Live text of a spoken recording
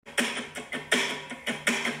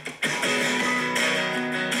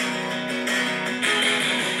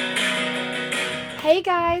Hey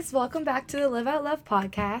guys, welcome back to the Live Out Love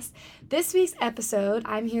podcast. This week's episode,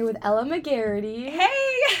 I'm here with Ella McGarity.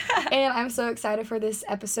 Hey! And I'm so excited for this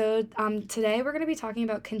episode. Today we're going to be talking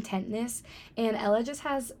about contentness, and Ella just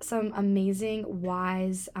has some amazing,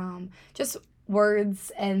 wise, just words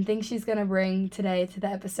and things she's going to bring today to the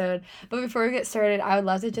episode. But before we get started, I would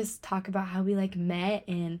love to just talk about how we met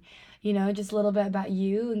and, just a little bit about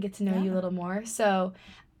you and get to know you a little more. So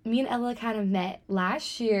me and Ella kind of met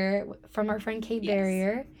last year from our friend Kate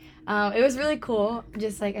Barrier. It was really cool.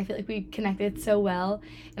 Just I feel like we connected so well,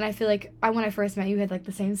 and I feel like when I first met you, had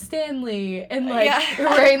the same Stanley and we were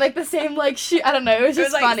wearing the same shoe. I don't know. It was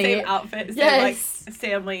just funny. Same outfit, yes. Same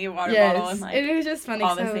Stanley water bottle, and it was just funny.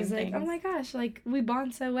 all so the I same was things. Oh my gosh, we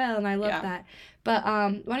bond so well, and I love that. But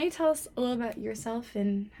why don't you tell us a little about yourself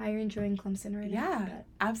and how you're enjoying Clemson right now? Yeah,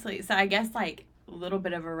 absolutely. So I guess a little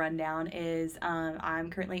bit of a rundown is I'm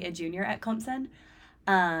currently a junior at Clemson.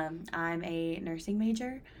 I'm a nursing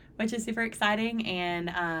major, which is super exciting,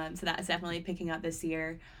 and so that's definitely picking up this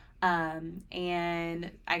year.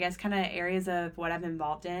 And I guess kind of areas of what I'm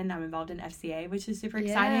involved in. I'm involved in FCA, which is super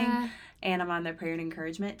exciting, and I'm on the prayer and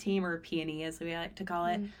encouragement team, or P&E as we like to call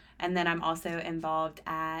it. And then I'm also involved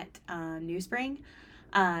at New Spring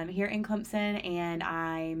here in Clemson, and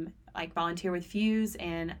I'm volunteer with Fuse,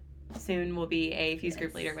 and soon will be a Fuse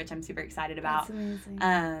group leader, which I'm super excited about. That's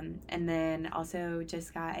amazing. And then also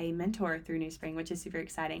just got a mentor through New Spring, which is super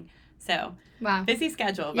exciting. So busy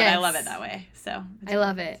schedule, but I love it that way. So I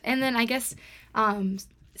love it. And then I guess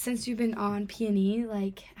since you've been on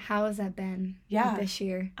P&E, how has that been this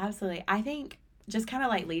year? Absolutely. I think just kind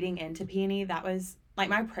of leading into P&E, that was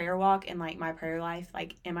my prayer walk and my prayer life,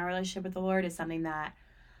 in my relationship with the Lord, is something that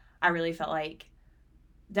I really felt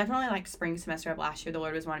definitely spring semester of last year, the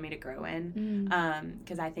Lord was wanting me to grow in.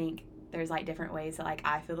 Because I think there's different ways that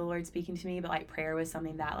I feel the Lord speaking to me, but prayer was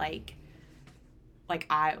something that I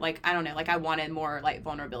don't know, I wanted more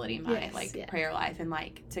vulnerability in my prayer life, and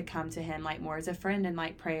to come to Him more as a friend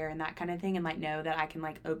and prayer and that kind of thing, and know that I can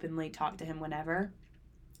openly talk to Him whenever.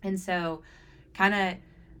 And so kind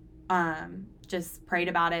of just prayed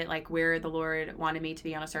about it, where the Lord wanted me to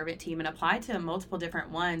be on a servant team, and applied to multiple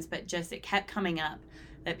different ones, but just it kept coming up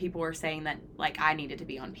that people were saying that I needed to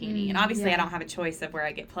be on P&E. And obviously I don't have a choice of where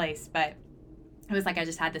I get placed, but it was I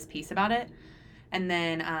just had this peace about it. And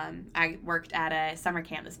then I worked at a summer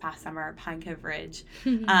camp this past summer, Pine Cove Ridge.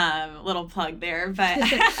 Little plug there. But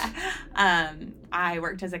I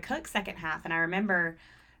worked as a cook second half, and I remember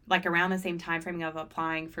around the same time frame of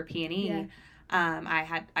applying for P&E,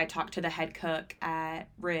 I talked to the head cook at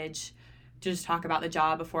Ridge to just talk about the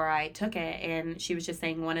job before I took it, and she was just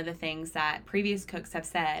saying one of the things that previous cooks have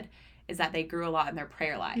said is that they grew a lot in their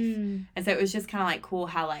prayer life. And so it was just kind of cool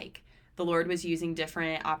how the Lord was using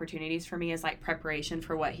different opportunities for me as preparation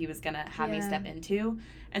for what He was gonna have me step into.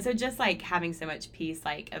 And so just having so much peace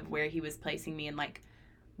of where He was placing me and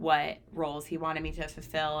what roles He wanted me to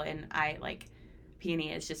fulfill. And I P&E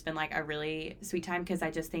has just been a really sweet time, because I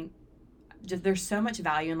just think there's so much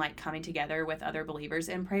value in coming together with other believers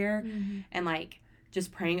in prayer, and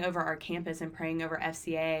just praying over our campus and praying over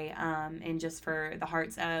FCA, and just for the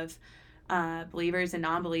hearts of believers and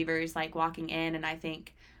non-believers walking in. And I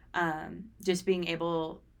think just being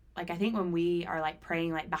able, I think when we are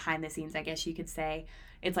praying behind the scenes, I guess you could say,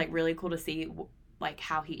 it's really cool to see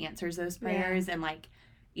how He answers those prayers. And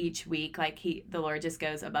each week the Lord just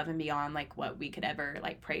goes above and beyond what we could ever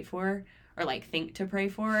pray for or think to pray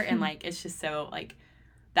for. And it's just so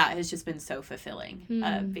that has just been so fulfilling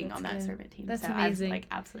being on that servant team. That's so amazing. I've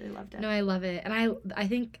absolutely loved it. No, I love it. And I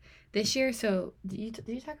think this year, so did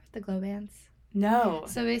you talk about the glow bands? No.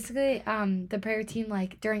 So basically, the prayer team,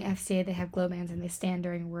 during FCA, they have glow bands, and they stand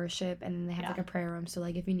during worship, and then they have a prayer room. So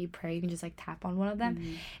if you need prayer, you can just tap on one of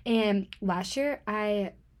them. And last year,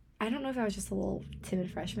 I don't know if I was just a little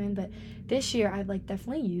timid freshman, but this year I've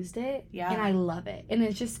definitely used it. And I love it. And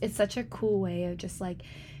it's such a cool way of just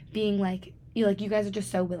being you guys are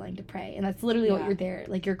just so willing to pray, and that's literally what you're there.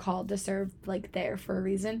 You're called to serve there for a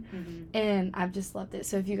reason. And I've just loved it.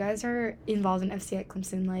 So if you guys are involved in FCA at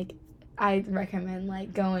Clemson, I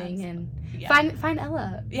recommend going and find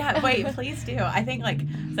Ella. Yeah, wait, please do. I think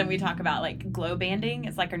so we talk about glow banding.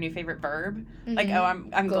 It's our new favorite verb.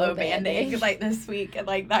 I'm glow banding this week, and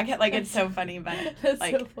that it's so funny, but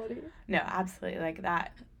that's so funny. No, absolutely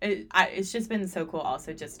that. It's just been so cool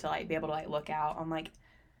also just to be able to look out on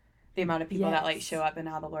the amount of people that like show up and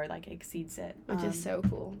how the Lord like exceeds it, which is so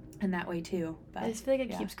cool in that way too. But I just feel like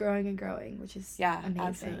it keeps growing and growing, which is amazing.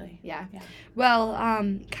 Absolutely. Yeah. Well,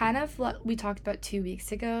 kind of what we talked about 2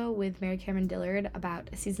 weeks ago with Mary Cameron Dillard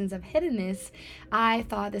about seasons of hiddenness. I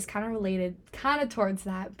thought this kind of related towards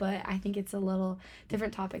that, but I think it's a little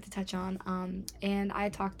different topic to touch on. And I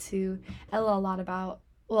talked to Ella a lot about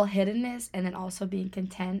hiddenness and then also being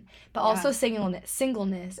content, but also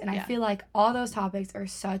singleness. And I feel like all those topics are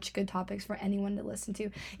such good topics for anyone to listen to.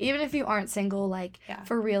 Even if you aren't single, like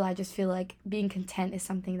for real, I just feel like being content is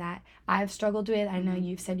something that I've struggled with. I know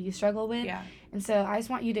you've said you struggle with. Yeah. And so I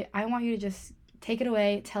want you to just take it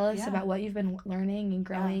away. Tell us about what you've been learning and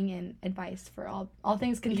growing and advice for all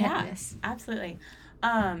things contentness. Yeah, absolutely.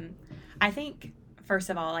 I think, first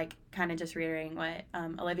of all, like kind of just reiterating what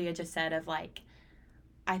Olivia just said of like,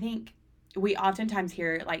 I think we oftentimes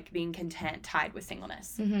hear like being content tied with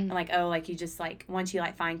singleness, and like, oh, like you just like once you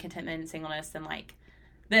like find contentment in singleness,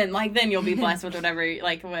 then you'll be blessed with whatever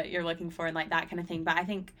like what you're looking for and like that kind of thing. But I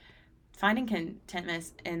think finding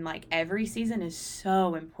contentment in like every season is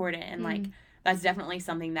so important, and like that's definitely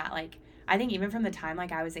something that like I think even from the time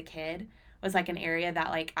like I was a kid was like an area that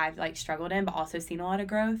like I've like struggled in, but also seen a lot of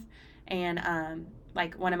growth. And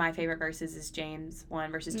like one of my favorite verses is James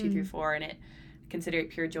 1 verses 2 through 4, and it consider it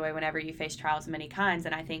pure joy whenever you face trials of many kinds.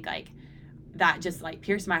 And I think like that just like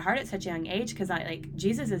pierced my heart at such a young age, because I like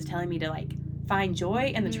Jesus is telling me to like find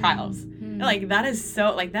joy in the trials. Like that is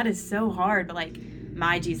so hard, but like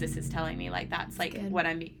my Jesus is telling me like that's like what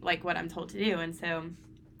I'm told to do. And so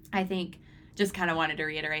I think just kind of wanted to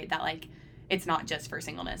reiterate that like it's not just for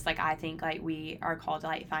singleness. Like I think like we are called to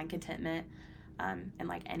like find contentment in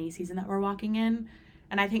like any season that we're walking in.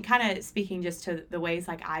 And I think kind of speaking just to the ways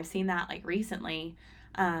like I've seen that like recently,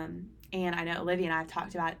 and I know Olivia and I have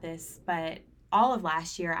talked about this, but all of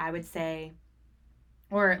last year I would say,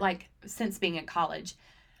 or like since being in college,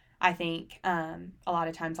 I think a lot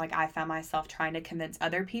of times like I found myself trying to convince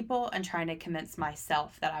other people and trying to convince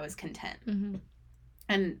myself that I was content.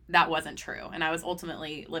 And that wasn't true. And I was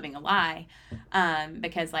ultimately living a lie,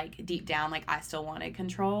 because like deep down, like I still wanted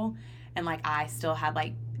control, and like I still had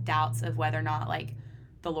like doubts of whether or not like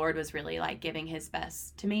the Lord was really like giving his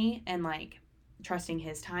best to me and like trusting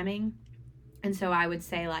his timing. And so I would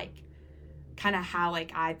say like kind of how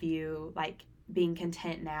like I view like being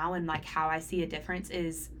content now, and like how I see a difference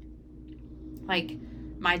is like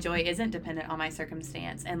my joy isn't dependent on my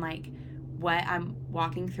circumstance, and like what I'm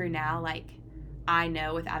walking through now, like I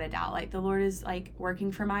know without a doubt like the Lord is like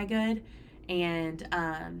working for my good. And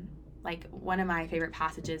like one of my favorite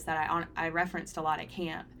passages that I referenced a lot at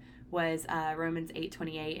camp was Romans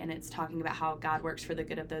 8:28, and it's talking about how God works for the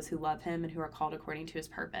good of those who love him and who are called according to his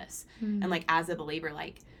purpose. And like as a believer,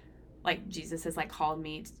 like Jesus has like called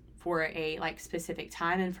me for a like specific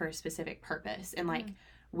time and for a specific purpose, and like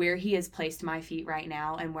where he has placed my feet right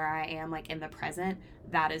now and where I am like in the present,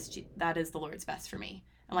 that is the Lord's best for me.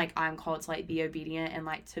 And like I'm called to like be obedient and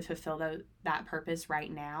like to fulfill that purpose right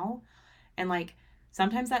now. And like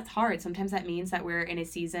sometimes that's hard. Sometimes that means that we're in a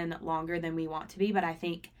season longer than we want to be, but I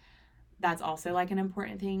think that's also like an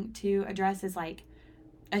important thing to address is like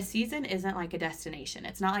a season isn't like a destination.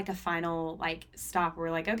 It's not like a final like stop.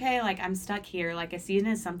 We're like, okay, like I'm stuck here. Like a season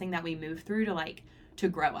is something that we move through to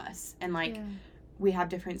grow us. And like we have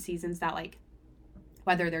different seasons that like,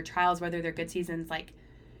 whether they're trials, whether they're good seasons, like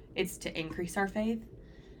it's to increase our faith.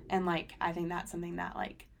 And like, I think that's something that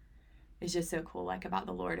like is just so cool, like about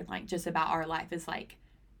the Lord and like just about our life is like,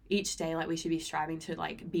 each day like we should be striving to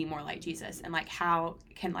like be more like Jesus, and like how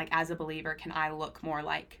can like as a believer can I look more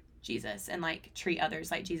like Jesus and like treat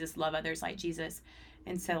others like Jesus, love others like Jesus.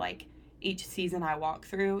 And so like each season I walk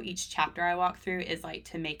through, each chapter I walk through is like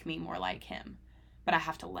to make me more like him, but I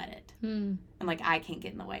have to let it. And like I can't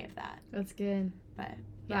get in the way of that. That's good. But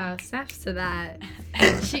wow, snaps to that.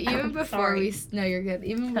 Even before you're good.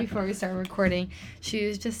 Even before we started recording, she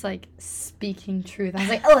was just like speaking truth. I was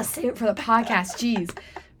like, oh, let's save it for the podcast. Jeez.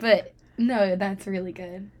 But no, that's really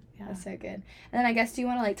good. Yeah. That's so good. And then I guess, do you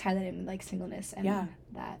want to like tie that in with like singleness and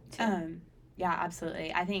that too? Yeah,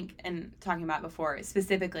 absolutely. I think, and talking about before,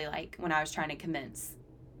 specifically like when I was trying to convince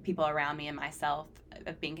people around me and myself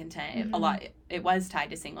of being content, it was tied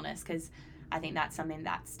to singleness, because I think that's something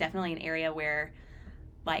that's definitely an area where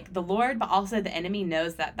like the Lord, but also the enemy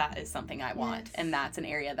knows that is something I want. And that's an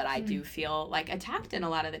area that I do feel like attacked in a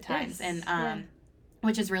lot of the times. And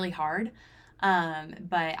which is really hard.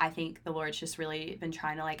 But I think the Lord's just really been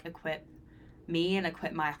trying to like equip me and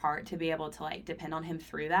equip my heart to be able to like depend on him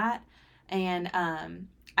through that. And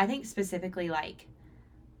I think specifically like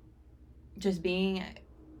just being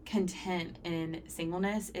content in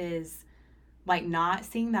singleness is like not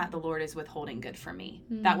seeing that the Lord is withholding good from me.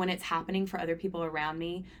 That when it's happening for other people around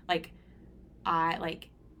me, like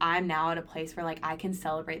I'm now at a place where like I can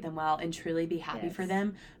celebrate them well and truly be happy for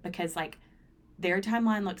them, because like their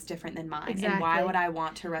timeline looks different than mine. And why would I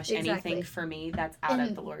want to rush anything for me that's out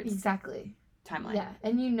of the Lord's timeline? Yeah.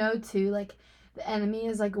 And too, like the enemy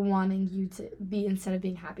is like wanting you to be, instead of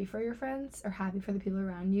being happy for your friends or happy for the people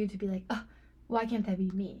around you, to be like, oh, why can't that be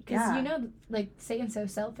me? Because like Satan's so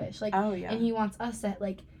selfish, like, and he wants us to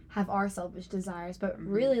like have our selfish desires, but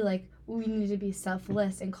really like we need to be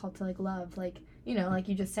selfless and called to like love, like, like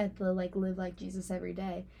you just said, to like live like Jesus every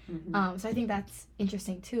day. So I think that's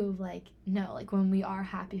interesting too, of like, no, like when we are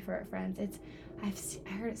happy for our friends, I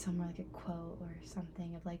heard it somewhere, like a quote or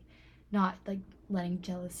something of like not like letting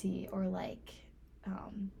jealousy or like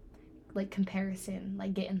comparison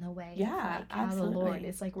like get in the way of like how the Lord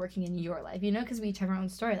is like working in your life, because we each have our own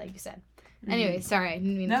story, like you said. Anyway, sorry, I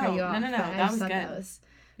didn't mean to cut you off. No, that was good. That was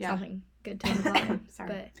something good to talk.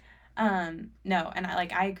 Sorry. But no, and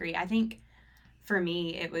I agree. I think for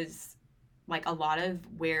me it was like a lot of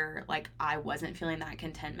where like I wasn't feeling that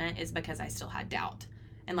contentment is because I still had doubt,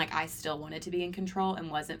 and like I still wanted to be in control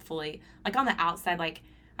and wasn't fully like on the outside, like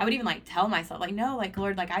I would even like tell myself like, no, like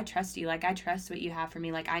Lord, like I trust you, like I trust what you have for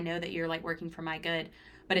me, like I know that you're like working for my good.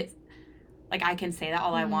 But it's like I can say that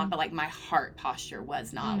all I want, but like my heart posture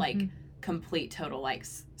was not like complete total like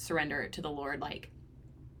surrender to the Lord, like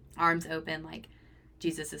arms open, like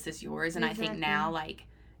Jesus, this is yours. And I think now like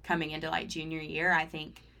coming into like junior year, I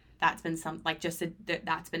think that's been some like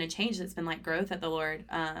that's been a change, that's been like growth that the Lord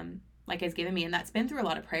like has given me, and that's been through a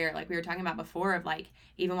lot of prayer, like we were talking about before, of like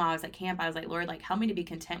even while I was at camp, I was like, Lord, like help me to be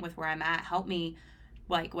content with where I'm at, help me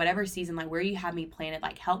like whatever season, like where you have me planted,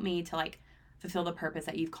 like help me to like fulfill the purpose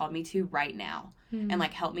that you've called me to right now, and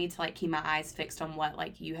like help me to like keep my eyes fixed on what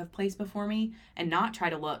like you have placed before me, and not try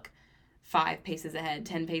to look 5 paces ahead,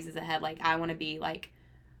 10 paces ahead. Like I want to be like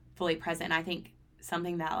fully present. And I think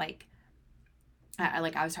something that like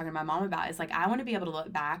I was talking to my mom about is like I want to be able to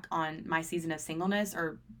look back on my season of singleness,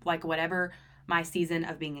 or like whatever, my season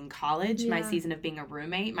of being in college, my season of being a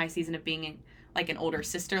roommate, my season of being like an older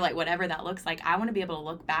sister, like whatever that looks like. I want to be able to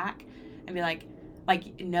look back and be like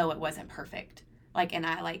no, it wasn't perfect, like, and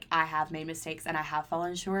I have made mistakes and I have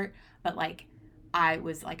fallen short, but like I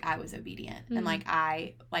was obedient, and like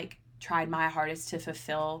I like tried my hardest to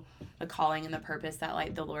fulfill the calling and the purpose that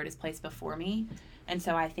like the Lord has placed before me. And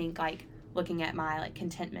so I think like looking at my like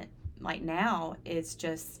contentment like now is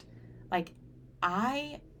just like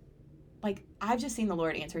I've just seen the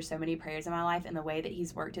Lord answer so many prayers in my life, and the way that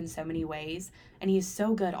he's worked in so many ways, and he's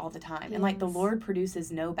so good all the time. And like the Lord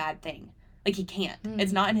produces no bad thing. Like he can't.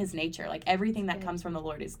 It's not in his nature. Like everything that comes from the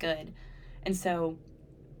Lord is good. And so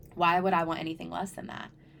why would I want anything less than that?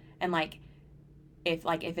 And like if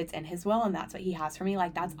it's in his will and that's what he has for me,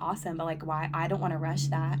 like that's awesome. But like why I don't want to rush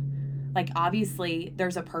that. Like obviously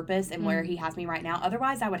there's a purpose in where he has me right now.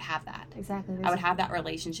 Otherwise I would have that. Exactly. I would have that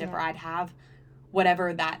relationship, or I'd have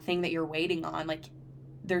whatever that thing that you're waiting on. Like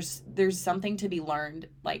there's something to be learned,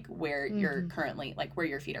 like where you're currently, like where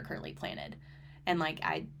your feet are currently planted. And like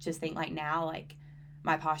I just think like now like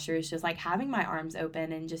my posture is just like having my arms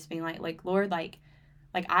open and just being like Lord, like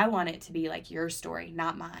I want it to be like your story,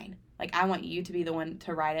 not mine. Like I want you to be the one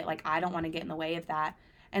to write it. Like I don't want to get in the way of that.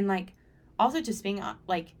 And like also just being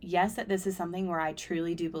like, yes, that this is something where I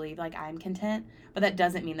truly do believe like I'm content, but that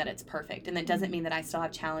doesn't mean that it's perfect. And that doesn't mean that I still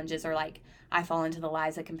have challenges, or like I fall into the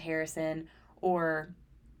lies of comparison, or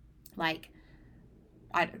like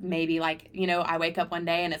I maybe like, I wake up one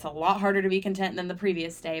day and it's a lot harder to be content than the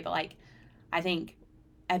previous day. But like, I think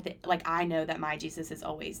I know that my Jesus is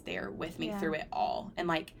always there with me through it all. And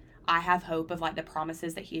like, I have hope of like the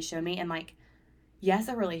promises that he has shown me. And like, yes,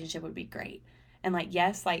 a relationship would be great. And like,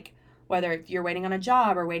 yes, like whether you're waiting on a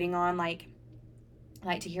job or waiting on like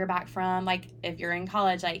to hear back from, like if you're in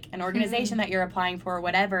college, like an organization that you're applying for,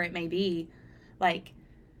 whatever it may be, like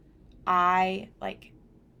I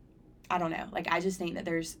don't know, like I just think that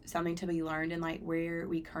there's something to be learned in like where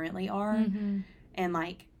we currently are. And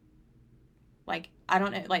like I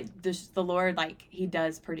don't know, like just the Lord, like he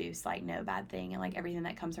does produce like no bad thing, and like everything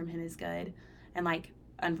that comes from him is good. And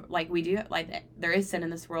like we do, like there is sin in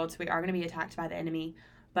this world, so we are going to be attacked by the enemy,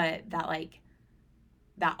 but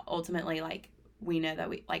that ultimately, like we know that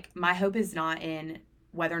we, like my hope is not in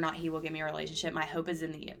whether or not he will give me a relationship. My hope is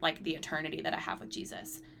in the eternity that I have with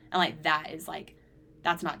Jesus. And like that is like,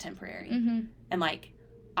 that's not temporary. And like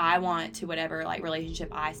I want to, whatever like relationship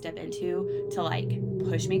I step into, to like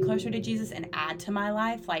push me closer to Jesus and add to my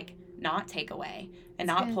life, like not take away and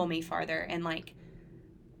that's not good. Pull me farther. And like,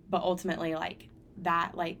 but ultimately like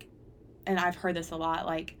that, like, and I've heard this a lot,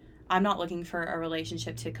 like I'm not looking for a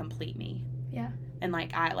relationship to complete me. Yeah. And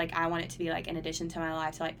I want it to be like an addition to my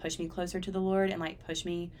life to like push me closer to the Lord and like push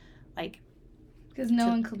me like, because no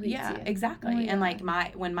one completes you. Yeah, exactly. And like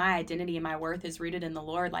when my identity and my worth is rooted in the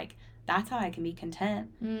Lord, like that's how I can be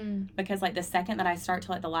content. Because like the second that I start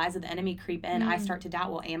to let the lies of the enemy creep in, I start to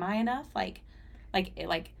doubt, well, am I enough? Like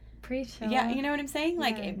preach. Yeah, you know what I'm saying?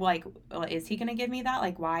 Like, well, is he going to give me that?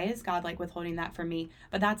 Like, why is God like withholding that from me?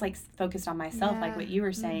 But that's like focused on myself, like what you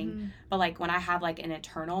were saying. But like when I have like an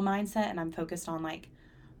eternal mindset and I'm focused on like,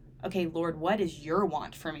 okay, Lord, what is your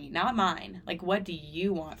want for me? Not mine. Like, what do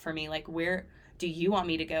you want for me? Like, where do you want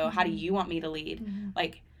me to go? How do you want me to lead?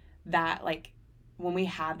 Like that, like when we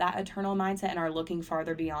have that eternal mindset and are looking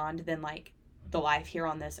farther beyond than like the life here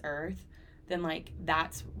on this earth, then like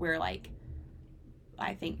that's where like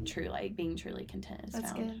I think being truly content is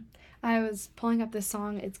that's found. Good. I was pulling up this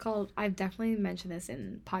song. It's called, I've definitely mentioned this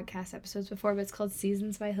in podcast episodes before, but it's called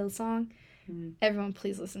Seasons by Hillsong. Everyone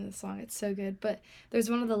please listen to this song. It's so good. But there's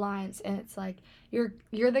one of the lines and it's like, you're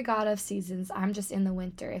the God of seasons, I'm just in the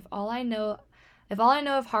winter. If all I know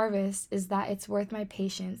of harvest is that it's worth my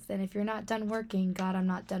patience, then if you're not done working, God, I'm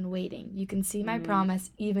not done waiting. You can see my promise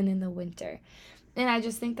even in the winter. And I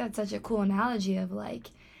just think that's such a cool analogy of like,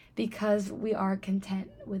 because we are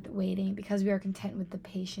content with waiting, because we are content with the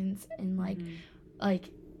patience and like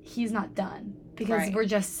he's not done because we're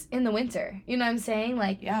just in the winter. You know what I'm saying?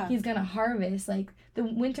 Like he's gonna harvest. Like the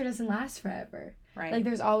winter doesn't last forever. Right. Like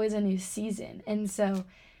there's always a new season. And so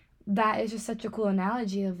that is just such a cool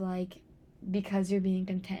analogy of like, because you're being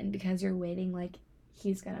content, because you're waiting, like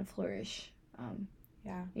he's gonna flourish.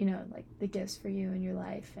 You know, like the gifts for you in your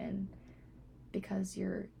life, and because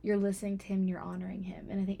you're listening to him, you're honoring him.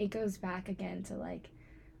 And I think it goes back again to like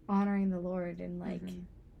honoring the Lord and like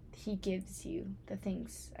he gives you the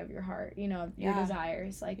things of your heart, you know, your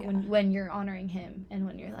desires, like when you're honoring him and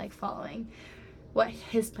when you're like following what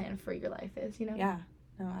his plan for your life is, you know.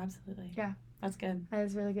 No, absolutely. That's good. That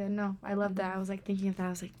is really good. No, I love that. I was like thinking of that. I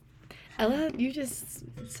was like, Ella, you just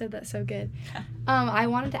said that so good. I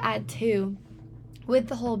wanted to add too, with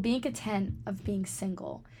the whole being content of being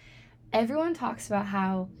single, everyone talks about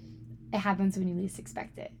how it happens when you least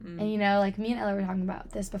expect it. And, you know, like me and Ella were talking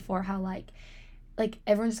about this before, how, like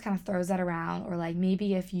everyone just kind of throws that around. Or, like,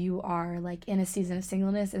 maybe if you are, like, in a season of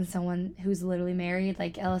singleness and someone who's literally married,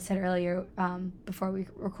 like Ella said earlier before we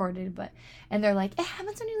recorded, and they're like, it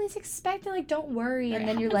happens when you least expect it, like, don't worry. And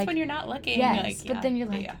then you're like, when you're not looking. Yes, but then you're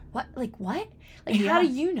like, what? Like, what? Like, how do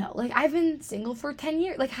you know? Like, I've been single for 10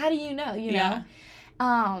 years. Like, how do you know, you know?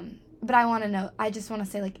 But I want to know, I just want to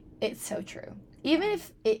say, like, it's so true. Even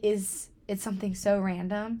if it's something so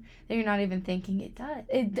random that you're not even thinking, it does.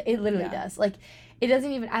 It literally does. Like, it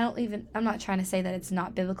doesn't even, I'm not trying to say that it's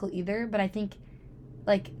not biblical either, but I think,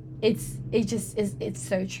 like, it's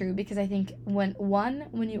so true, because I think when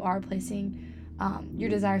you are placing your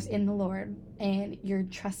desires in the Lord and you're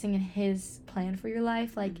trusting in his plan for your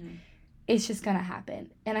life, like, it's just gonna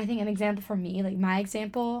happen. And I think an example for me, like, my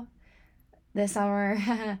example this summer,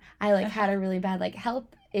 I, like, had a really bad, like, health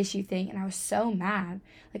issue thing, and I was so mad.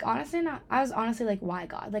 Like, honestly, I was honestly like, why,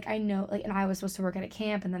 God? Like, I know, like, and I was supposed to work at a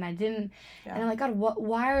camp, and then I didn't. And I'm like, God,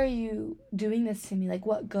 why are you doing this to me? Like,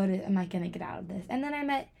 what good am I gonna get out of this? And then I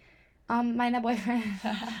met my now boyfriend.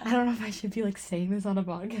 I don't know if I should be, like, saying this on a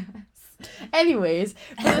podcast. Anyways,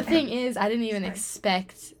 but the thing is, I didn't even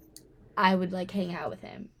expect I would, like, hang out with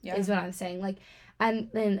him, is what I'm saying. Like, and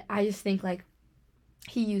then I just think, like,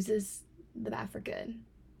 he uses the bad for good.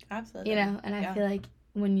 Absolutely. You know, and I feel like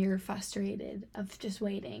when you're frustrated of just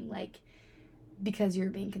waiting, like, because you're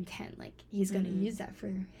being content, like, he's going to use that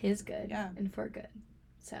for his good and for good.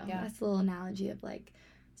 So that's a little analogy of, like,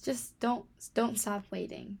 just don't stop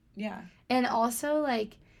waiting. Yeah. And also,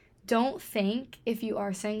 like, don't think if you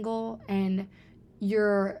are single and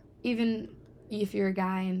even if you're a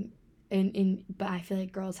guy and but I feel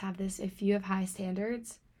like girls have this, if you have high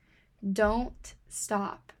standards, don't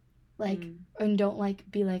stop. Like, and don't, like,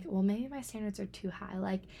 be like, well, maybe my standards are too high.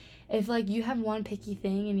 Like, if, like, you have one picky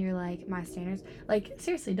thing and you're like, my standards, like,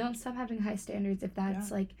 seriously, don't stop having high standards if that's,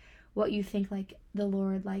 like, what you think, like, the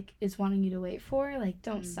Lord, like, is wanting you to wait for. Like,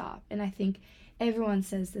 don't stop. And I think everyone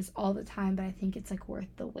says this all the time, but I think it's, like, worth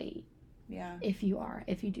the wait. Yeah. If you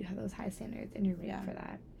do have those high standards and you're waiting for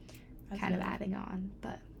that. Absolutely. Kind of adding on,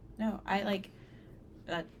 but. No, I, like,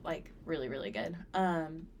 that, like, really, really good.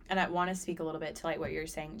 And I want to speak a little bit to, like, what you're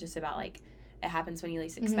saying just about, like, it happens when you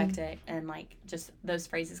least expect it, and, like, just those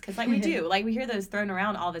phrases, because, like, we do, like, we hear those thrown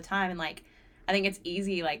around all the time, and, like, I think it's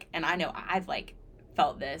easy, like, and I know I've, like,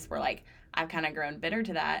 felt this, where, like, I've kind of grown bitter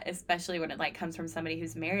to that, especially when it, like, comes from somebody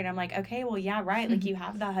who's married. I'm like, okay, well, yeah, right, like, you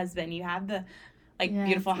have the husband, you have the, like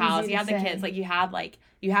beautiful house, you have the kids, like you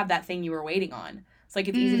have that thing you were waiting on. It's like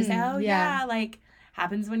it's easy to say, oh yeah, like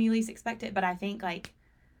happens when you least expect it. But I think like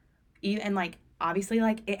even like obviously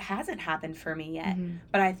like it hasn't happened for me yet.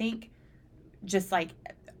 But I think just like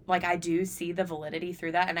I do see the validity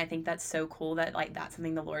through that, and I think that's so cool that like that's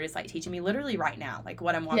something the Lord is like teaching me literally right now, like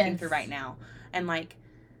what I'm walking through right now. And like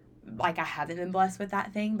I haven't been blessed with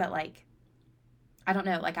that thing, but like I don't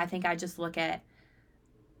know, like I think I just look at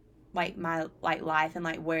like my like life and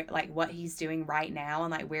like where like what he's doing right now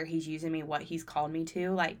and like where he's using me, what he's called me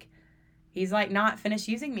to, like he's like not finished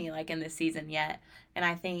using me like in this season yet. And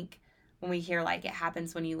I think when we hear like it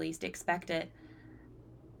happens when you least expect it,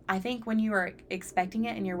 I think when you are expecting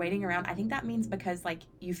it and you're waiting around, I think that means because like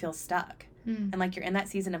you feel stuck and like you're in that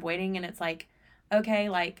season of waiting, and it's like, okay,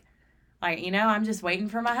 like you know, I'm just waiting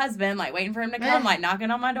for my husband, like waiting for him to come, like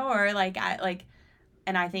knocking on my door, like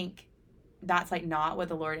and I think that's like not what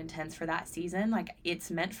the Lord intends for that season. Like it's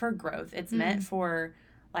meant for growth. It's meant for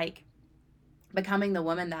like becoming the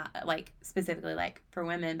woman that like specifically like for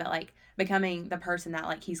women, but like becoming the person that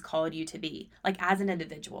like he's called you to be, like as an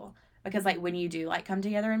individual. Because like when you do like come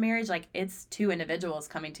together in marriage, like it's two individuals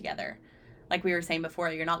coming together. Like we were saying before,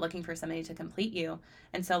 you're not looking for somebody to complete you.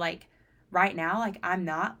 And so like right now, like I'm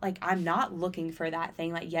not looking for that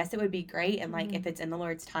thing. Like yes, it would be great, and like if it's in the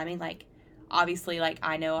Lord's timing, like obviously like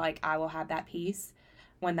I know like I will have that peace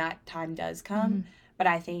when that time does come. But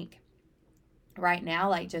I think right now,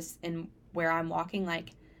 like just in where I'm walking, like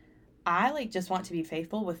I like just want to be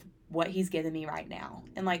faithful with what he's given me right now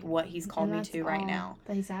and like what he's called me to right now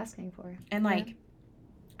that he's asking for. And like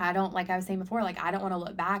I don't, like I was saying before, like I don't want to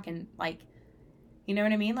look back and like, you know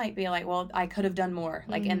what I mean, like be like, well, I could have done more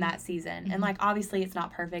like in that season. And like obviously it's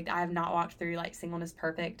not perfect. I have not walked through like singleness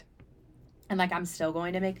perfect, and like I'm still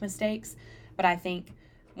going to make mistakes. But I think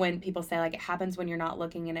when people say like it happens when you're not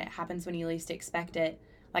looking and it happens when you least expect it,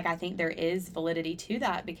 like I think there is validity to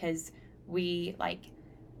that, because we like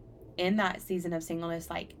in that season of singleness,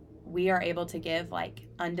 like we are able to give like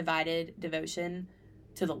undivided devotion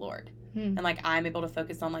to the Lord. And like I'm able to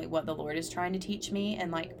focus on like what the Lord is trying to teach me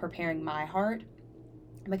and like preparing my heart,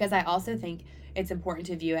 because I also think it's important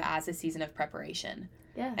to view it as a season of preparation.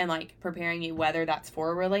 And like preparing you, whether that's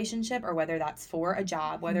for a relationship or whether that's for a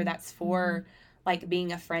job, whether that's for like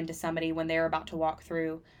being a friend to somebody when they're about to walk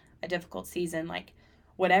through a difficult season. Like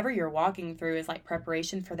whatever you're walking through is like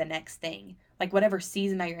preparation for the next thing, like whatever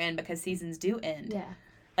season that you're in, because seasons do end.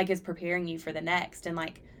 Like is preparing you for the next. And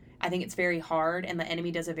like I think it's very hard, and the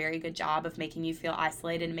enemy does a very good job of making you feel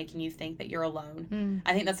isolated and making you think that you're alone.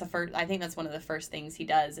 I think that's one of the first things he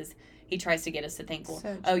does, is he tries to get us to think,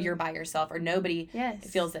 well, oh, you're by yourself, or nobody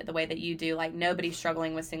feels it the way that you do, like nobody's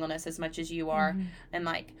struggling with singleness as much as you are. And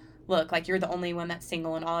like look, like you're the only one that's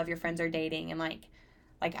single and all of your friends are dating, and like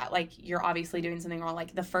you're obviously doing something wrong.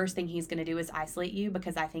 Like the first thing he's going to do is isolate you,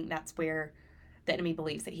 because I think that's where the enemy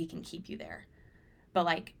believes that he can keep you there. But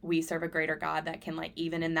like we serve a greater God that can like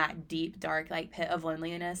even in that deep dark like pit of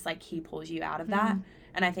loneliness, like he pulls you out of that.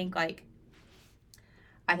 And I think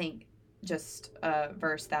just a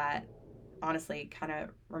verse that honestly kind of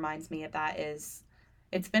reminds me of that is,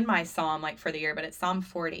 it's been my psalm like for the year, but it's Psalm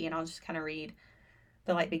 40, and I'll just kind of read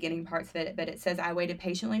the like beginning parts of it. But it says, I waited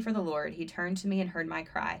patiently for the Lord. He turned to me and heard my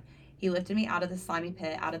cry. He lifted me out of the slimy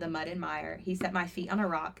pit, out of the mud and mire. He set my feet on a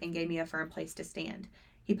rock and gave me a firm place to stand.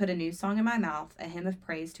 He put a new song in my mouth, a hymn of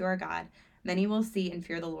praise to our God. Many will see and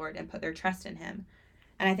fear the Lord and put their trust in him.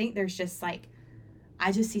 And I think there's just like,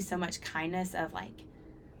 I just see so much kindness of like,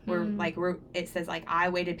 it says like, I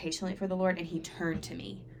waited patiently for the Lord and he turned to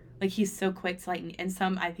me. Like he's so quick to like,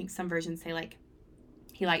 and I think some versions say like,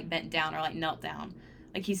 he like bent down or like knelt down.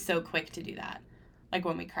 Like he's so quick to do that. Like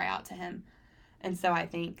when we cry out to him. And so I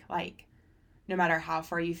think like, no matter how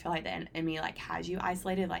far you feel like the enemy like has you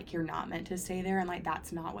isolated, like you're not meant to stay there, and like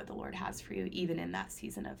that's not what the Lord has for you, even in that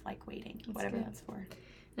season of like waiting, that's whatever good. That's for.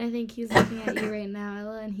 And I think he's looking at you right now,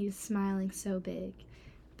 Ella, and he's smiling so big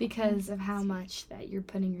because of how much that you're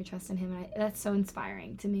putting your trust in him. And that's so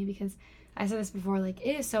inspiring to me, because I said this before, like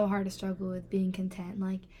it is so hard to struggle with being content,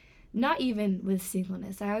 like not even with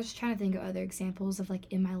singleness. I was just trying to think of other examples of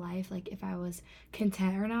like in my life, like if I was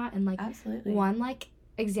content or not. And like absolutely. One like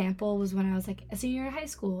example was when I was like a senior in high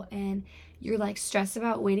school, and you're like stressed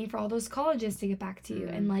about waiting for all those colleges to get back to you,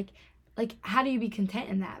 and like how do you be content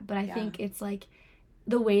in that? But I think it's like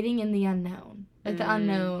the waiting in the unknown, like the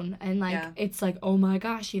unknown, and like it's like, oh my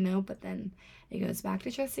gosh, you know. But then it goes back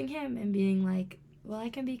to trusting him and being like, well, I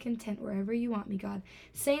can be content wherever you want me, God.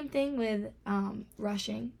 Same thing with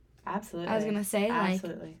rushing. Absolutely. I was gonna say, like,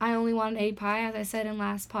 I only wanted egg pie, as I said in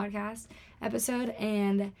last podcast episode,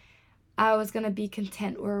 and I was going to be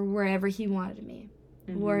content wherever he wanted me.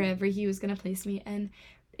 wherever he was going to place me. And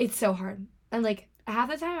it's so hard. And, like, half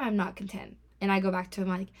the time I'm not content. And I go back to,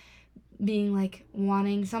 like, being, like,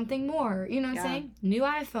 wanting something more. You know what I'm saying? New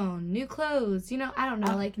iPhone, new clothes. You know, I don't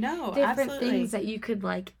know. Like, different absolutely. things that you could,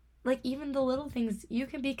 like, even the little things, you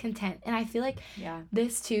can be content. And I feel like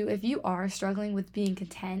this, too, if you are struggling with being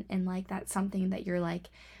content and, like, that's something that you're, like,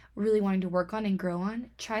 really wanting to work on and grow on,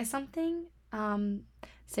 try something.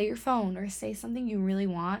 Say your phone or say something you really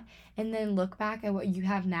want, and then look back at what you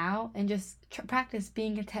have now and just practice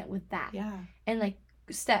being content with that. Yeah. And, like,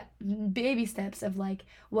 baby steps of, like,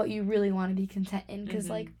 what you really want to be content in. Because,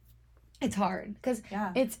 like, it's hard. Because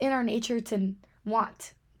it's in our nature to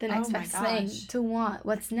want the next best thing, to want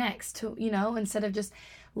what's next, to, you know, instead of just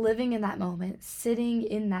living in that moment, sitting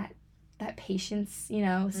in that patience, you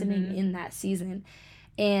know, sitting in that season.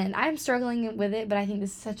 And I'm struggling with it, but I think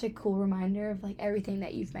this is such a cool reminder of, like, everything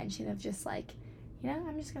that you've mentioned of just, like, you know,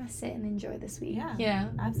 I'm just going to sit and enjoy this week. Yeah, you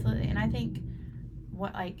know? Absolutely. And I think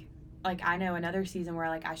what, like I know another season where,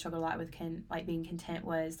 like, I struggled a lot with being content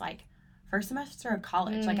was, like, first semester of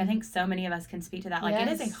college. Like, I think so many of us can speak to that. Like, it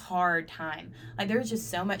is a hard time. Like, there's just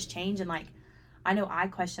so much change. And, like, I know I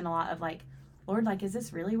question a lot of, like, Lord, like, is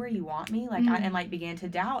this really where you want me? Like, and, like, began to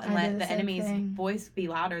doubt and let the enemy's voice be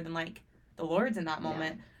louder than, like, the Lord's in that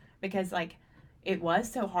moment, because, like, it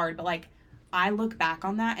was so hard. But, like, I look back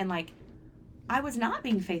on that and, like, I was not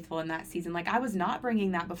being faithful in that season. Like, I was not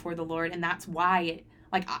bringing that before the Lord, and that's why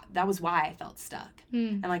that was why I felt stuck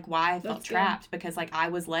and, like, why I felt trapped, because, like, I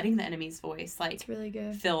was letting the enemy's voice, like, that's really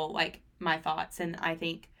good. Fill, like, my thoughts. And I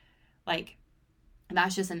think, like,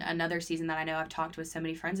 that's just another season that I know I've talked with so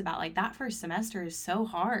many friends about. Like, that first semester is so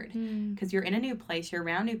hard because you're in a new place, you're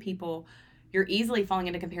around new people. You're easily falling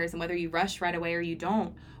into comparison, whether you rush right away or you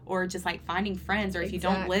don't, or just, like, finding friends, or if you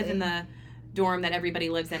don't live in the dorm that everybody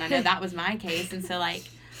lives in. I know that was my case. And so, like,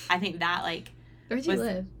 I think that, like, where'd you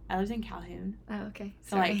live? I lived in Calhoun. Oh, okay.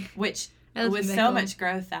 So, like, which was so much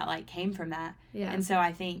growth that, like, came from that. Yeah. And so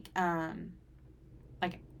I think,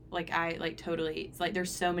 like, totally, it's like,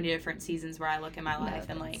 there's so many different seasons where I look in my life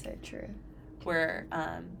and, like, so true. Where,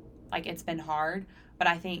 like, it's been hard, but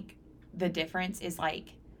I think the difference is, like,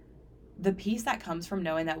 the peace that comes from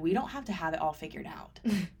knowing that we don't have to have it all figured out.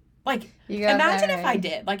 Like, imagine if I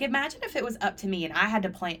did. Like, imagine if it was up to me and I had to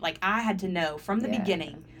plan, like, I had to know from the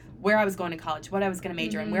beginning where I was going to college, what I was going to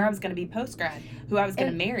major in, where I was going to be post-grad, who I was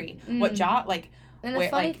going to marry, what job, like. And the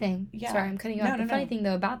funny thing, sorry, I'm cutting you off. The funny thing,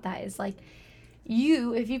 though, about that is, like,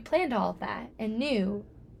 if you planned all of that and knew,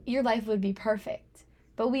 your life would be perfect.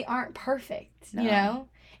 But we aren't perfect, you know?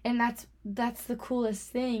 And that's the coolest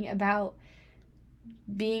thing about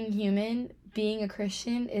being human, being a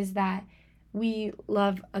Christian, is that we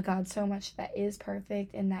love a God so much that is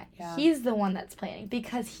perfect, and that he's the one that's planning,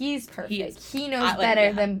 because he's perfect. He knows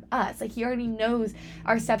better than us. Like, he already knows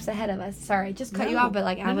our steps ahead of us. Sorry, I just cut you off, but,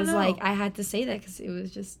 like, I was like, I had to say that because it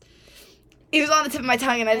was on the tip of my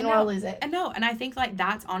tongue and I didn't want to lose it. And I think, like,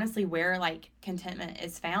 that's honestly where, like, contentment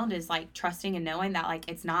is found, is, like, trusting and knowing that, like,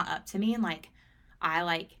 it's not up to me, and, like, I,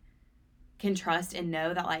 like, can trust and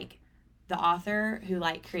know that, like, the author who,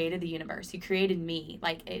 like, created the universe, who created me,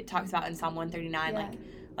 like, it talks about in Psalm 139,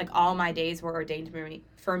 like all my days were ordained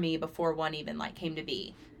for me before one even, like, came to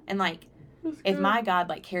be. And, like, if my God,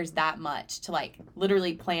 like, cares that much to, like,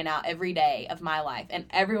 literally plan out every day of my life and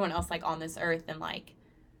everyone else, like, on this earth, then, like,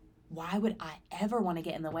 why would I ever want to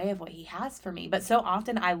get in the way of what he has for me? But so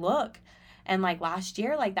often I look, and, like, last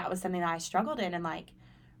year, like, that was something that I struggled in, and, like,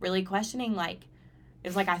 really questioning, like, it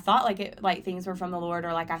was like I thought, like, things were from the Lord,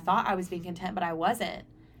 or, like, I thought I was being content, but I wasn't.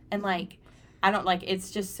 And, like, I don't, like, it's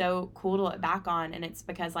just so cool to look back on, and it's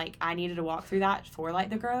because, like, I needed to walk through that for, like,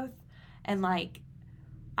 the growth. And, like,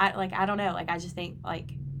 I don't know, like, I just think, like,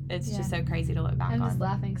 it's just so crazy to look back on. I'm just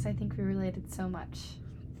laughing because I think we related so much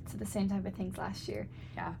to the same type of things last year.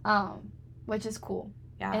 Yeah. Which is cool.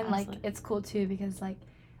 Yeah, and, absolutely. like, it's cool, too, because, like,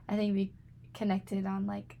 I think we connected on,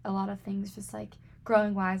 like, a lot of things, just, like,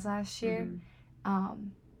 growing wise last year.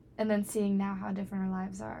 And then seeing now how different our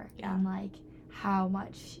lives are, and, like, how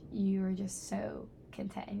much you are just so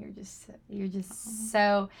content, and you're just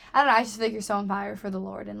so, I don't know, I just feel like you're so on fire for the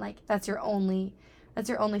Lord, and, like, that's your only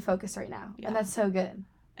focus right now, and that's so good.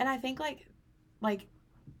 And I think, like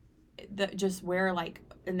just where, like,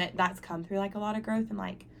 and that's come through, like, a lot of growth, and,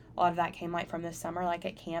 like, a lot of that came, like, from this summer, like,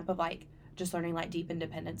 at camp, of, like, just learning, like, deep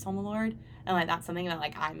independence on the Lord, and, like, that's something that,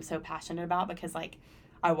 like, I'm so passionate about, because, like,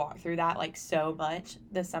 I walked through that, like, so much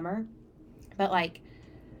this summer. But, like,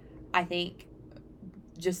 I think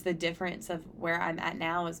just the difference of where I'm at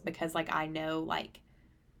now is because, like, I know, like,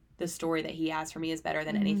 the story that he has for me is better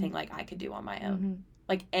than anything, like, I could do on my own.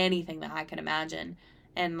 Like, anything that I could imagine.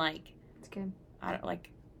 And, like, it's good. I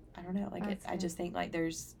don't know. Like, I just think, like,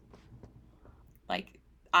 there's, like,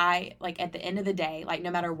 I, like, at the end of the day, like,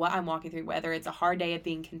 no matter what I'm walking through, whether it's a hard day of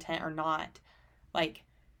being content or not, like,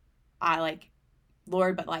 I, like,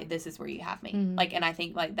 Lord, but, like, this is where you have me. Mm-hmm. Like, and I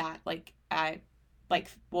think, like, that, like, I, like,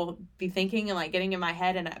 will be thinking and, like, getting in my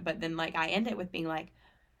head, but then, like, I end it with being, like,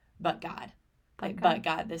 but God. Like, but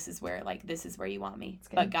God, this is where you want me.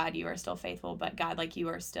 But God, you are still faithful. But God, like, you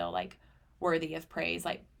are still, like, worthy of praise.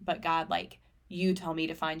 Like, but God, like, you tell me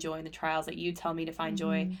to find joy in the trials. Like, you tell me to find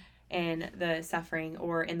joy in the suffering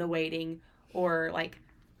or in the waiting, or, like,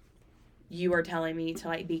 you are telling me to,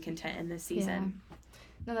 like, be content in this season. Yeah.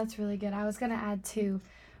 No, that's really good. I was going to add, too,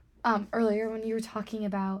 earlier when you were talking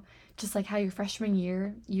about just, like, how your freshman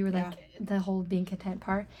year, you were, like, the whole being content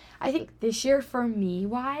part. I think this year, for me,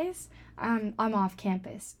 wise, I'm off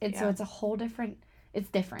campus. So it's a whole different, it's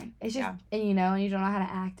different. It's just, and you know, and you don't know how to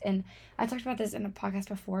act. And I talked about this in a podcast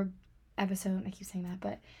before episode, and I keep saying that,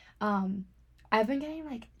 but I've been getting,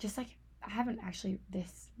 like, just, like, I haven't actually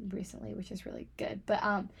this recently, which is really good, but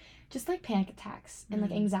just, like, panic attacks and,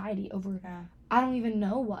 like, anxiety over, I don't even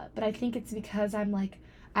know what, but I think it's because I'm like,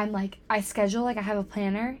 I schedule, like, I have a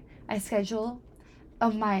planner, I schedule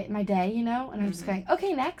of my day, you know, and I'm just going,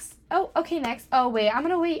 okay, next, oh, wait, I'm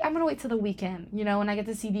gonna wait till the weekend, you know, when I get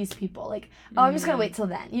to see these people, like, oh, I'm just gonna wait till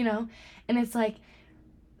then, you know, and it's like,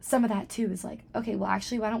 some of that, too, is like, okay, well,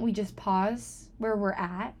 actually, why don't we just pause where we're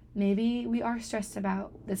at? Maybe we are stressed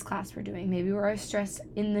about this class we're doing. Maybe we're stressed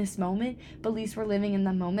in this moment, but at least we're living in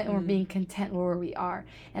the moment and we're being content where we are.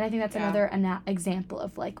 And I think that's another example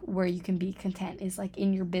of, like, where you can be content is, like,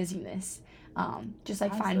 in your busyness. Just,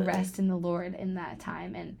 like, find rest in the Lord in that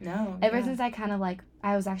time. And ever since I kind of, like,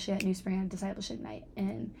 I was actually at New Spring on discipleship night,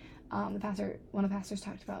 and one of the pastors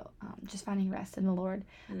talked about just finding rest in the Lord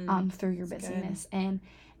through your busyness. Good.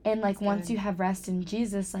 And like, that's once good. You have rest in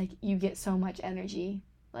Jesus, like, you get so much energy,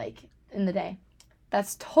 like, in the day.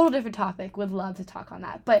 That's a total different topic. Would love to talk on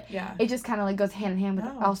that. But it just kind of, like, goes hand in hand with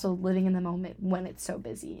also living in the moment when it's so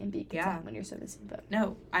busy and being content when you're so busy. But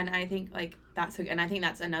no, and I think, like, that's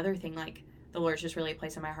another thing, like, the Lord's just really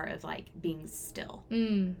placed in my heart of, like, being still.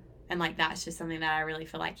 And, like, that's just something that I really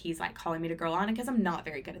feel like he's, like, calling me to grow on, because I'm not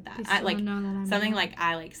very good at that.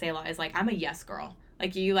 I say a lot is, like, I'm a yes girl.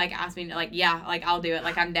 Like, you, like, ask me, like, yeah, like, I'll do it.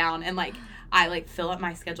 Like, I'm down. And, like, I, like, fill up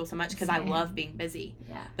my schedule so much because I love being busy.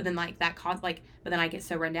 Yeah. But then, like, but then I get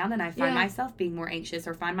so run down and I find myself being more anxious,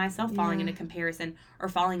 or find myself falling into comparison, or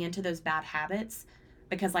falling into those bad habits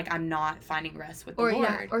because, like, I'm not finding rest with the Lord.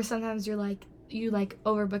 Yeah. Or sometimes you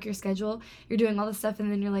overbook your schedule. You're doing all this stuff,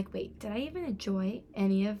 and then you're like, wait, did I even enjoy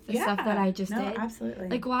any of the stuff that I just did? Absolutely.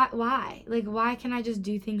 Like, why? Like, why can't I just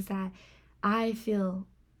do things that I feel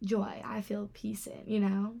joy, I feel peace in, you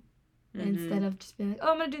know? Instead of just being like,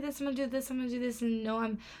 oh, I'm gonna do this, and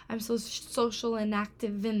no, I'm so social and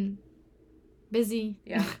active and busy.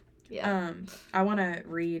 Yeah. I want to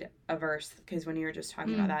read a verse, because when you were just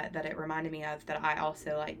talking about that it reminded me of, that I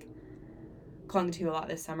also, like, clung to a lot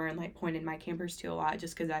this summer, and, like, pointed my campers to a lot,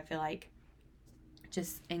 just because I feel like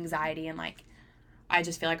just anxiety, and, like, I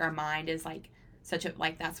just feel like our mind is, like, such a,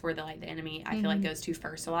 like, that's where the enemy, I feel like, goes to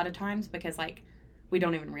first a lot of times, because, like, we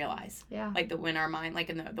don't even realize, like, when our mind, like,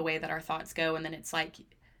 in the way that our thoughts go, and then it's like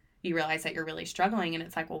you realize that you're really struggling, and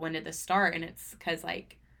it's like, well, when did this start? And it's because,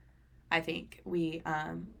 like, I think we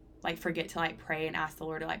like, forget to, like, pray and ask the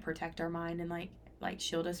Lord to, like, protect our mind and, like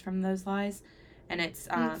shield us from those lies. And it's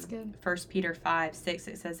 1 Peter 5:6.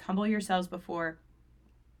 It says, humble yourselves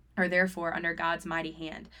therefore under God's mighty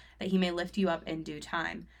hand, that he may lift you up in due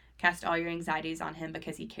time. Cast all your anxieties on him,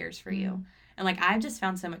 because he cares for you. And, like, I've just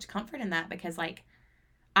found so much comfort in that, because, like,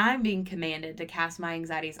 I'm being commanded to cast my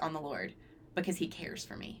anxieties on the Lord because he cares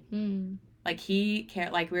for me. Like,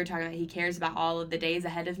 like we were talking about, he cares about all of the days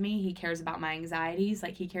ahead of me. He cares about my anxieties.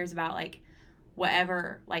 Like, he cares about, like,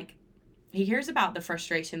 whatever, like, he cares about the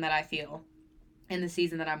frustration that I feel in the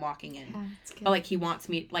season that I'm walking in. Yeah, that's good. But, like, he wants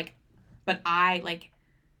me, like, but I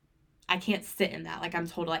can't sit in that. Like, I'm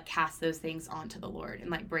told to, like, cast those things onto the Lord and,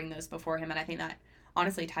 like, bring those before him. And I think that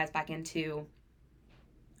honestly ties back into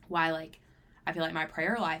why, like, I feel like my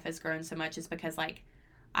prayer life has grown so much, is because, like,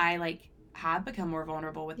 I, like, have become more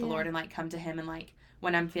vulnerable with the Lord, and, like, come to him, and, like,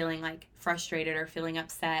 when I'm feeling, like, frustrated or feeling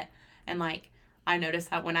upset, and, like, I notice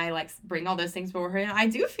that when I, like, bring all those things before him, I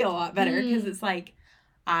do feel a lot better, because it's like,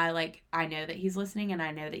 I know that he's listening, and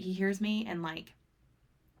I know that he hears me, and, like,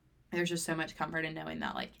 there's just so much comfort in knowing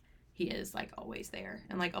that, like, he is, like, always there,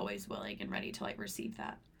 and, like, always willing and ready to, like, receive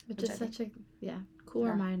that. Which is such a cool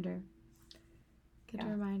reminder. Good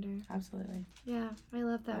reminder. Absolutely. Yeah, I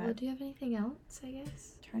love that. Well, do you have anything else, I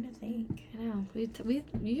guess? Trying to think. I know.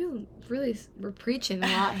 You really were preaching a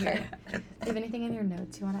lot here. Do you have anything in your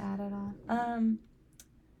notes you want to add at all?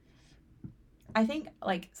 I think,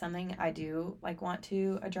 like, something I do, like, want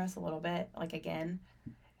to address a little bit, like, again,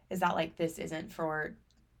 is that, like, this isn't for,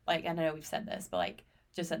 like, I know we've said this, but, like,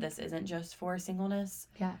 just that this isn't just for singleness.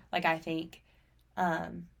 Yeah. Like, I think,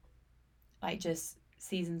 like, just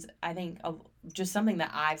seasons, I think, just something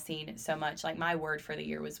that I've seen so much, like, my word for the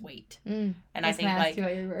year was wait. And I think, like,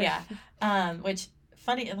 yeah, which,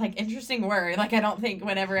 funny, like, interesting word. Like, I don't think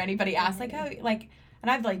whenever anybody asks, like, oh, like, and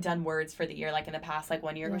I've, like, done words for the year, like, in the past, like,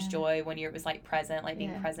 1 year it was joy, 1 year it was, like, present, like,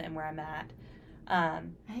 being present in where I'm at. I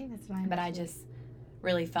think that's mine. But I just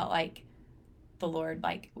really felt like the Lord,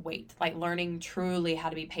 like, wait, like, learning truly how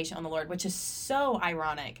to be patient on the Lord, which is so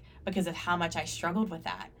ironic because of how much I struggled with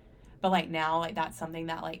that. But, like, now, like, that's something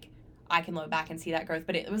that, like, I can look back and see that growth.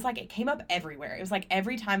 But it was, like, it came up everywhere. It was, like,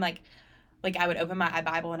 every time, like I would open my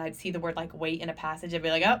Bible and I'd see the word, like, wait in a passage. I'd be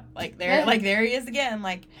like, oh, like, there he is again.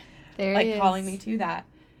 Like, calling me to that.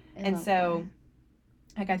 And so,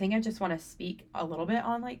 like, I think I just want to speak a little bit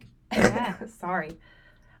on, like, sorry.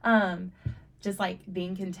 Just, like,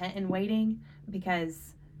 being content in waiting,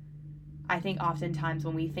 because I think oftentimes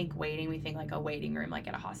when we think waiting, we think, like, a waiting room, like,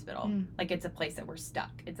 at a hospital. Like, it's a place that we're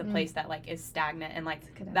stuck. It's a place that, like, is stagnant, and, like,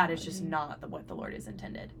 that is just not what the Lord is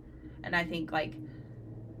intended. And I think, like,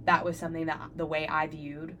 that was something that the way I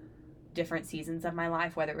viewed different seasons of my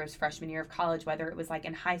life, whether it was freshman year of college, whether it was, like,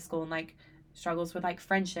 in high school and, like, struggles with, like,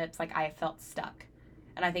 friendships, like, I felt stuck.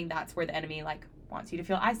 And I think that's where the enemy, like, wants you to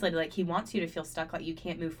feel isolated. Like, he wants you to feel stuck, like you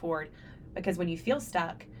can't move forward. Because when you feel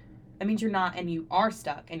stuck, that means you're not, and you are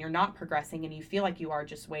stuck, and you're not progressing, and you feel like you are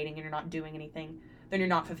just waiting, and you're not doing anything, then you're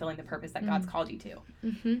not fulfilling the purpose that God's called you to.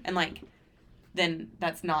 And, like, then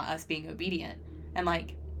that's not us being obedient. And,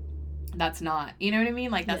 like, that's not, you know what I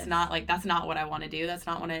mean? Like, that's not, like, that's not what I want to do. That's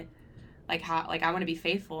not what I, like, how, like, I want to be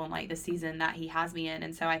faithful in, like, the season that he has me in.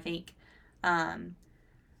 And so I think,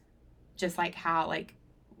 just, like, how, like,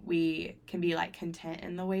 we can be, like, content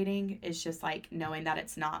in the waiting is just, like, knowing that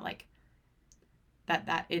it's not, like,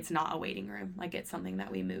 that it's not a waiting room. Like, it's something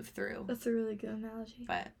that we move through. That's a really good analogy.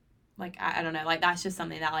 But, like, I don't know. Like, that's just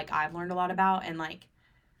something that, like, I've learned a lot about. And, like,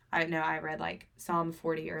 I know I read, like, Psalm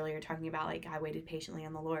 40 earlier talking about, like, I waited patiently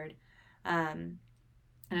on the Lord. And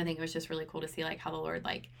I think it was just really cool to see, like, how the Lord,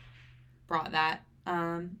 like, brought that,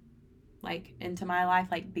 like, into my life,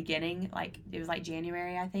 like, beginning, like, it was, like,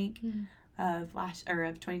 January, I think, of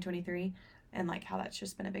 2023. And, like, how that's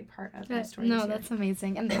just been a big part of my story. No, that's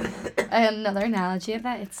amazing. And another analogy of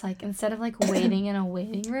that, it's, like, instead of, like, waiting in a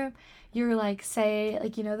waiting room, you're, like, say,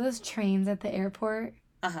 like, you know those trains at the airport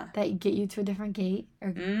that get you to a different gate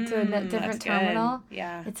or to a different terminal? Good.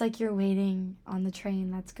 Yeah. It's like you're waiting on the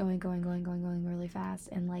train that's going really fast.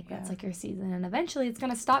 And, like, that's, like, your season. And eventually it's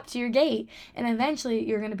going to stop to your gate. And eventually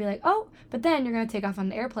you're going to be like, oh, but then you're going to take off on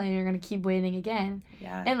an airplane and you're going to keep waiting again.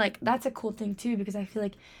 Yeah. And, like, that's a cool thing, too, because I feel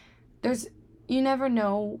like you never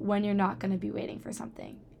know when you're not going to be waiting for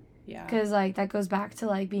something. Yeah. Because, like, that goes back to,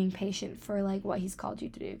 like, being patient for, like, what he's called you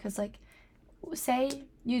to do. Because, like, say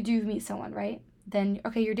you do meet someone, right? Then,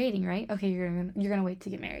 okay, you're dating, right? Okay, you're gonna wait to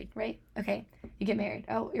get married, right? Okay, you get married.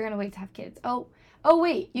 Oh, you're gonna wait to have kids. Oh,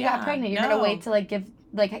 wait, you got pregnant. You're gonna wait to, like,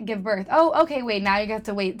 give birth. Oh, okay, wait, now you have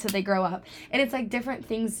to wait till they grow up. And it's, like, different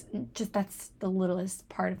things. Just that's the littlest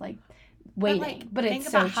part of, like, waiting. But think it's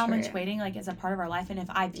about so how true. much waiting, like, is a part of our life. And if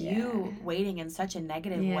I view waiting in such a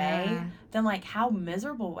negative way, then, like, how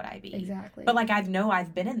miserable would I be? Exactly. But, like, I've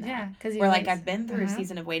been in that. Yeah, because where, like, I've been through a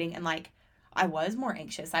season of waiting, and, like, I was more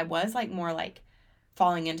anxious. I was, like, more, like,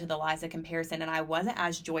 falling into the lies of comparison, and I wasn't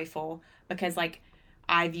as joyful because, like,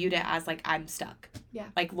 I viewed it as, like, I'm stuck. Yeah.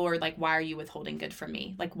 Like, Lord, like, why are you withholding good from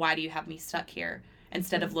me? Like, why do you have me stuck here?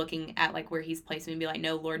 Instead of looking at, like, where he's placed me and be like,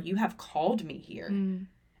 no, Lord, you have called me here.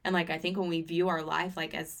 And, like, I think when we view our life,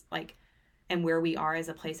 like, as, like, and where we are as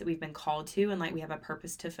a place that we've been called to, and, like, we have a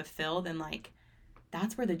purpose to fulfill, then, like,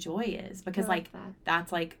 that's where the joy is. Because, like,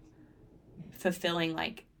 that's, like, fulfilling,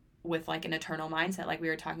 like, with, like, an eternal mindset, like we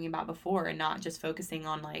were talking about before, and not just focusing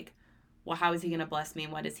on, like, well, how is he going to bless me,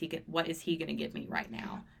 and what is he going to give me right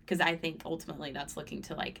now? Because I think ultimately that's looking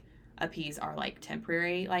to, like, appease our, like,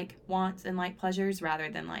 temporary, like, wants and, like, pleasures,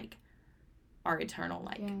 rather than, like, our eternal,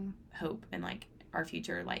 like, hope and, like, our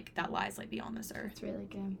future, like, that lies, like, beyond this earth. It's really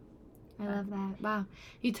good. I love that. Wow.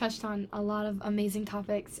 You touched on a lot of amazing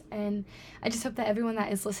topics, and I just hope that everyone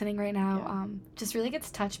that is listening right now just really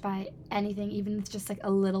gets touched by anything, even if it's just, like,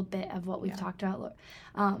 a little bit of what we've talked about.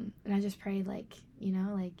 And I just pray, like, you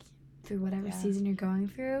know, like, through whatever season you're going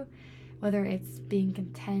through, whether it's being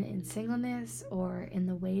content in singleness or in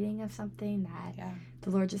the waiting of something, that the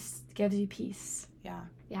Lord just gives you peace.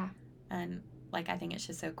 Yeah. And like, I think it's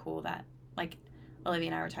just so cool that, like, Olivia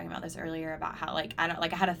and I were talking about this earlier about how, like,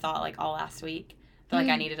 I had a thought, like, all last week. I feel like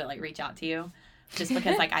I needed to, like, reach out to you just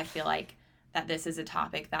because, like, I feel like that this is a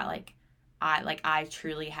topic that, like, I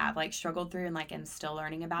truly have, like, struggled through and, like, am still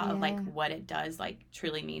learning about of, like, what it does, like,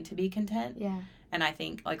 truly mean to be content. Yeah. And I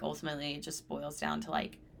think, like, ultimately it just boils down to,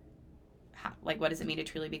 like, how, like, what does it mean to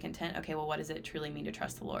truly be content? Okay, well, what does it truly mean to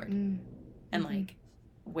trust the Lord? And, like,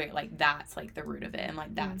 where, like, that's, like, the root of it. And,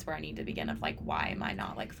 like, that's where I need to begin of, like, why am I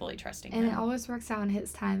not, like, fully trusting Him? And it always works out in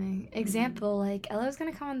His timing. Example, like, Ella was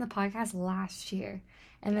going to come on the podcast last year.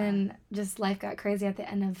 And then just life got crazy at the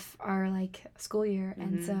end of our, like, school year.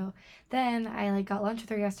 And so then I, like, got lunch with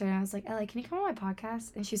her yesterday. And I was like, Ella, can you come on my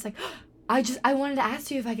podcast? And she's like, I wanted to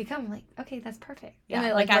ask you if I could come. I'm like, okay, that's perfect. Yeah,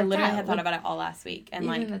 and it, like I literally had thought about it all last week. And,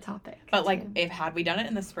 even like, the topic. But, like, if had we done it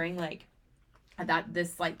in the spring, like,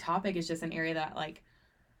 this, like, topic is just an area that, like,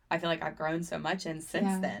 I feel like I've grown so much in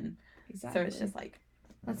since then. Exactly. So it's just, like,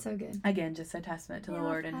 that's so good. Again, just a testament to the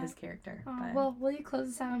Lord and His character. But, well, will you close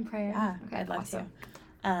us out in prayer? Yeah, okay, I'd love to.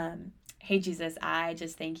 Hey, Jesus, I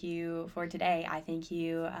just thank you for today. I thank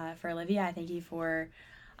you for Olivia. I thank you for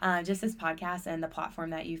just this podcast and the platform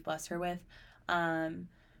that you've blessed her with,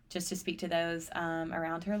 just to speak to those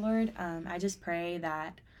around her, Lord. I just pray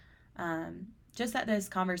that just that this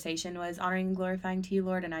conversation was honoring and glorifying to you,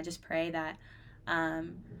 Lord, and I just pray that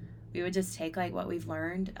we would just take, like, what we've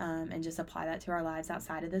learned and just apply that to our lives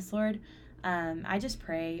outside of this, Lord. I just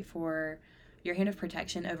pray for your hand of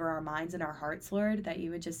protection over our minds and our hearts, Lord, that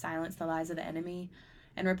you would just silence the lies of the enemy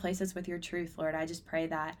and replace us with your truth, Lord. I just pray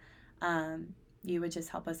that you would just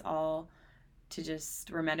help us all to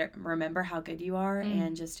just remember how good you are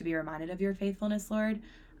and just to be reminded of your faithfulness, Lord,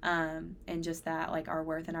 and just that, like, our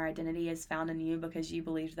worth and our identity is found in you because you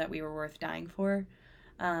believed that we were worth dying for.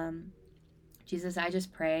 Jesus, I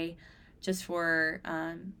just pray just for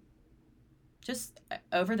just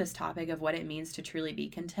over this topic of what it means to truly be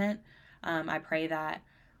content. I pray that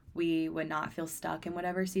we would not feel stuck in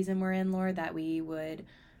whatever season we're in, Lord, that you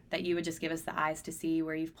would just give us the eyes to see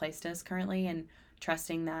where you've placed us currently, and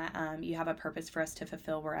trusting that you have a purpose for us to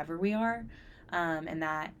fulfill wherever we are, and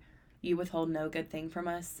that you withhold no good thing from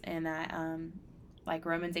us, and that like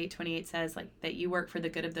Romans 8:28 says, like, that you work for the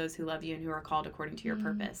good of those who love you and who are called according to your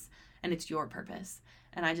purpose, and it's your purpose.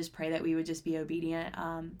 And I just pray that we would just be obedient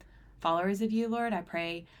followers of you, Lord. I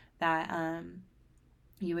pray that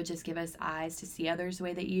you would just give us eyes to see others the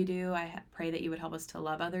way that you do. I pray that you would help us to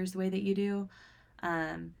love others the way that you do.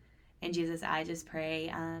 And Jesus, I just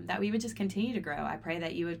pray that we would just continue to grow. I pray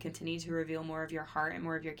that you would continue to reveal more of your heart and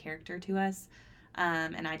more of your character to us.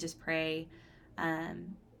 And I just pray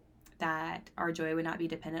that our joy would not be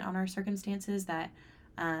dependent on our circumstances, that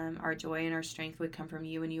our joy and our strength would come from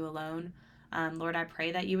you and you alone. Lord, I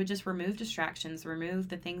pray that you would just remove distractions, remove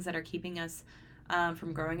the things that are keeping us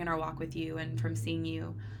from growing in our walk with you and from seeing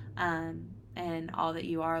you and all that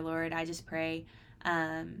you are, Lord. I just pray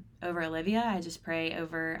over Olivia. I just pray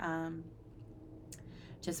over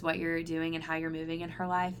just what you're doing and how you're moving in her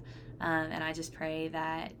life. And I just pray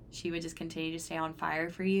that she would just continue to stay on fire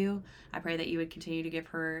for you. I pray that you would continue to give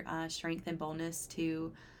her strength and boldness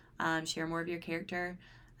to share more of your character.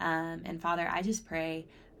 And Father, I just pray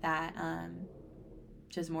that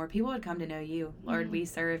just more people would come to know you. Lord, we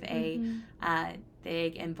serve a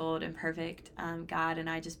big and bold and perfect God, and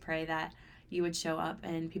I just pray that you would show up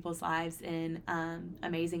in people's lives in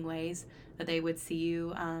amazing ways, that they would see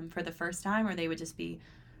you for the first time, or they would just be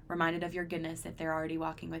reminded of your goodness if they're already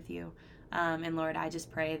walking with you. And Lord, I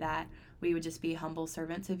just pray that we would just be humble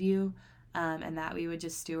servants of you, and that we would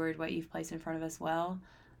just steward what you've placed in front of us well.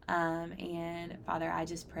 And Father, I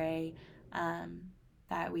just pray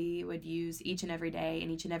that we would use each and every day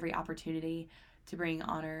and each and every opportunity to bring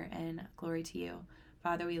honor and glory to you.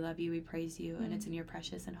 Father, we love you, we praise you, and it's in your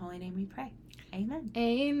precious and holy name we pray. Amen.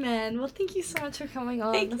 Amen. Well, thank you so much for coming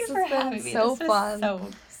on. Thank you for having me. So this fun.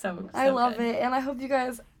 So I love good. it, and I hope you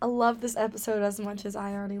guys love this episode as much as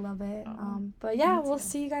I already love it. But yeah, we'll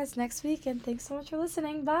see you guys next week, and thanks so much for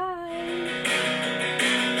listening. Bye.